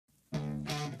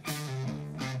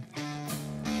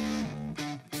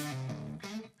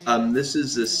This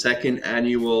is the second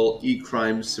annual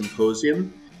E-Crime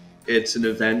Symposium. It's an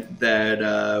event that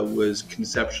was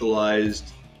conceptualized,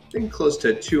 I think, close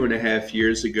to 2.5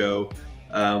 years ago.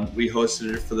 We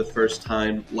hosted it for the first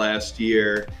time last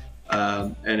year,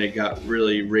 and it got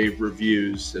really rave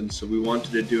reviews, and so we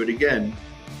wanted to do it again.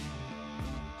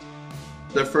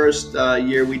 The first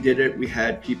year we did it, we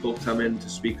had people come in to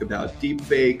speak about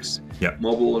deepfakes,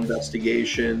 mobile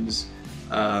investigations,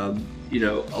 a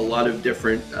lot of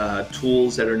different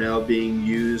tools that are now being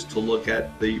used to look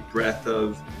at the breadth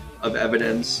of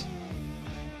evidence.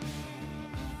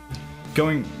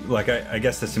 Going, I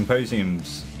guess the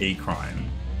symposium's e-crime.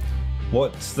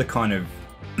 What's the kind of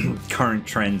current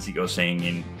trends that you're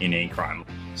seeing in e-crime?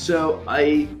 So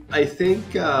I think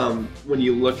when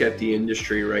you look at the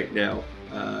industry right now,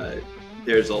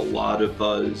 there's a lot of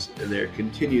buzz, and there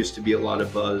continues to be a lot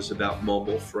of buzz about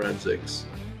mobile forensics.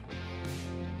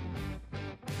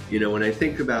 When I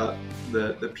think about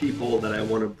the people that I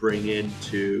want to bring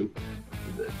into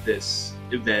this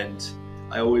event,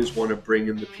 I always want to bring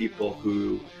in the people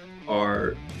who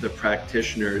are the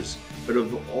practitioners, but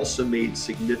have also made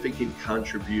significant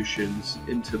contributions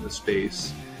into the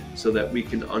space, so that we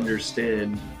can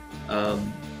understand,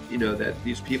 that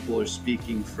these people are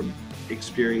speaking from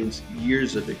experience,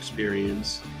 years of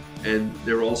experience, and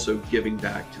they're also giving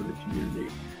back to the community.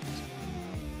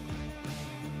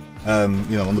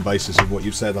 On the basis of what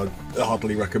you've said, I'd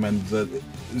heartily recommend that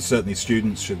certainly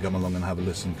students should come along and have a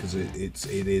listen, because it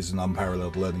is an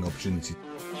unparalleled learning opportunity.